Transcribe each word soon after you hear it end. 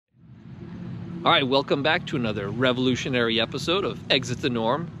Alright, welcome back to another revolutionary episode of Exit the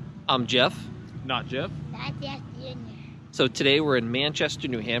Norm. I'm Jeff. Not Jeff. Not Jeff Jr. So today we're in Manchester,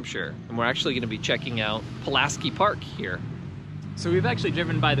 New Hampshire, and we're actually going to be checking out Pulaski Park here. So we've actually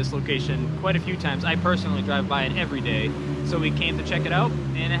driven by this location quite a few times. I personally drive by it every day. So we came to check it out,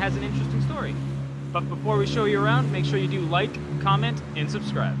 and it has an interesting story. But before we show you around, make sure you do like, comment, and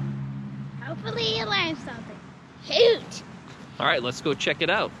subscribe. Hopefully you learned something. Hoot! Alright, let's go check it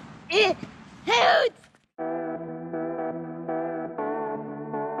out. Hoot!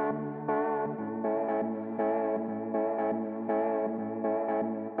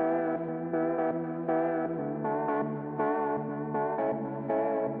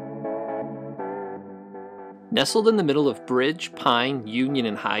 Nestled in the middle of Bridge, Pine, Union,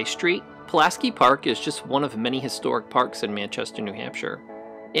 and High Street, Pulaski Park is just one of many historic parks in Manchester, New Hampshire.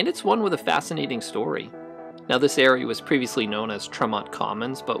 And it's one with a fascinating story. Now, this area was previously known as Tremont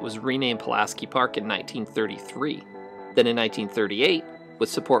Commons, but was renamed Pulaski Park in 1933. Then in 1938, with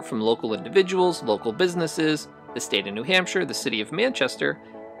support from local individuals, local businesses, the state of New Hampshire, the city of Manchester,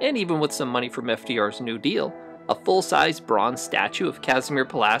 and even with some money from FDR's New Deal, a full-size bronze statue of Casimir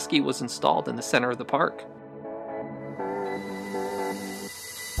Pulaski was installed in the center of the park.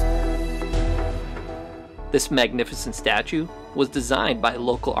 This magnificent statue was designed by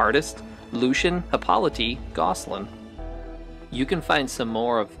local artist Lucian Hippolyte Gosselin. You can find some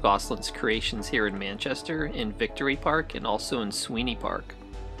more of Gosselin's creations here in Manchester, in Victory Park, and also in Sweeney Park.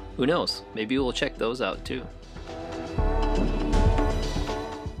 Who knows, maybe we'll check those out too.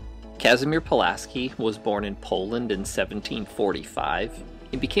 Casimir Pulaski was born in Poland in 1745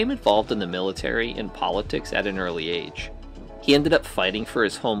 and became involved in the military and politics at an early age. He ended up fighting for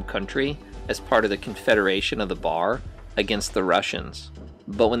his home country as part of the Confederation of the Bar against the Russians.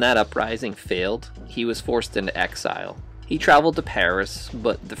 But when that uprising failed, he was forced into exile. He traveled to Paris,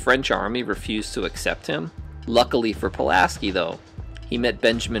 but the French army refused to accept him. Luckily for Pulaski, though, he met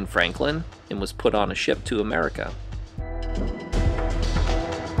Benjamin Franklin and was put on a ship to America.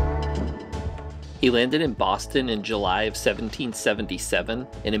 He landed in Boston in July of 1777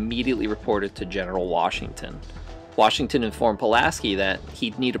 and immediately reported to General Washington. Washington informed Pulaski that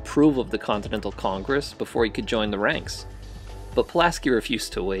he'd need approval of the Continental Congress before he could join the ranks. But Pulaski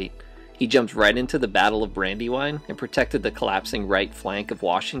refused to wait. He jumped right into the Battle of Brandywine and protected the collapsing right flank of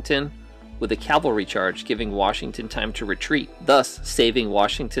Washington, with a cavalry charge giving Washington time to retreat, thus saving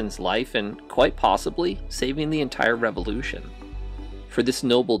Washington's life and, quite possibly, saving the entire Revolution. For this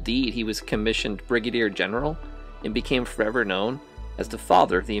noble deed, he was commissioned Brigadier General and became forever known as the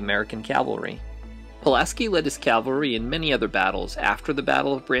father of the American cavalry. Pulaski led his cavalry in many other battles after the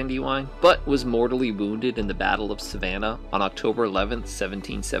Battle of Brandywine, but was mortally wounded in the Battle of Savannah on October 11,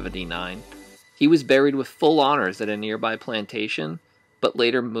 1779. He was buried with full honors at a nearby plantation, but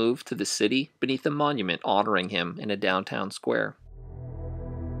later moved to the city beneath a monument honoring him in a downtown square.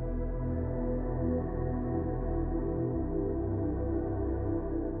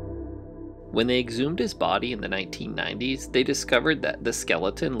 When they exhumed his body in the 1990s, they discovered that the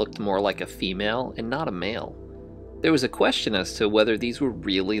skeleton looked more like a female and not a male. There was a question as to whether these were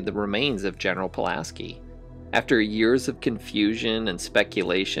really the remains of General Pulaski. After years of confusion and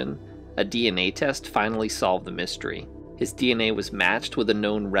speculation, a DNA test finally solved the mystery. His DNA was matched with a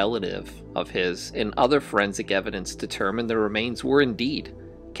known relative of his, and other forensic evidence determined the remains were indeed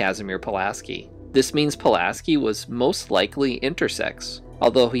Casimir Pulaski. This means Pulaski was most likely intersex.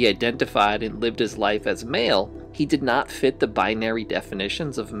 Although he identified and lived his life as male, he did not fit the binary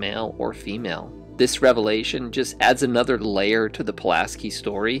definitions of male or female. This revelation just adds another layer to the Pulaski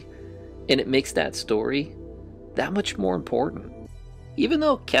story, and it makes that story that much more important. Even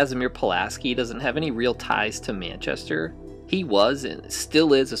though Casimir Pulaski doesn't have any real ties to Manchester, he was and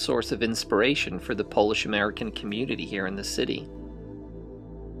still is a source of inspiration for the Polish-American community here in the city,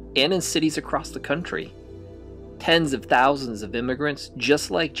 and in cities across the country. Tens of thousands of immigrants, just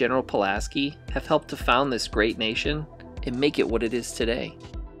like General Pulaski, have helped to found this great nation and make it what it is today.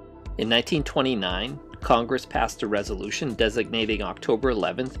 In 1929, Congress passed a resolution designating October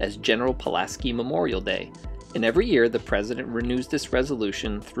 11th as General Pulaski Memorial Day, and every year the president renews this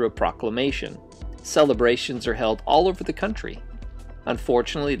resolution through a proclamation. Celebrations are held all over the country.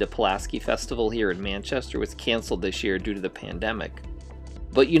 Unfortunately, the Pulaski Festival here in Manchester was canceled this year due to the pandemic.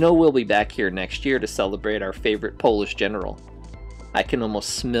 But you know we'll be back here next year to celebrate our favorite Polish general. I can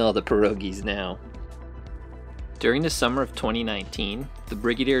almost smell the pierogies now. During the summer of 2019, the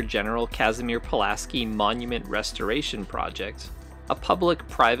Brigadier General Casimir Pulaski Monument Restoration Project, a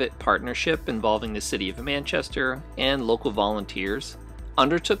public-private partnership involving the City of Manchester and local volunteers,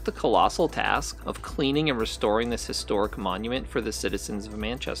 undertook the colossal task of cleaning and restoring this historic monument for the citizens of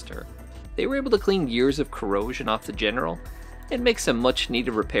Manchester. they were able to clean years of corrosion off the general and make some much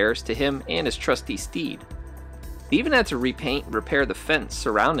needed repairs to him and his trusty steed. They even had to repaint and repair the fence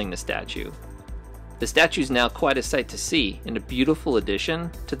surrounding the statue. The statue is now quite a sight to see and a beautiful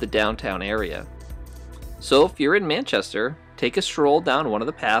addition to the downtown area. So if you're in Manchester, take a stroll down one of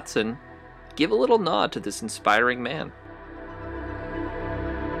the paths and give a little nod to this inspiring man.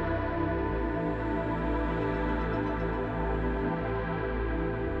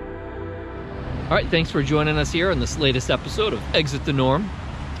 Alright, thanks for joining us here on this latest episode of Exit the Norm.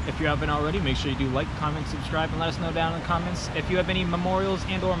 If you haven't already, make sure you do like, comment, subscribe, and let us know down in the comments if you have any memorials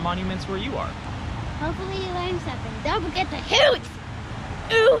and or monuments where you are. Hopefully you learned something. Don't forget to hoot!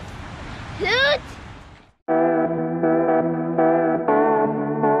 Hoot! Hoot!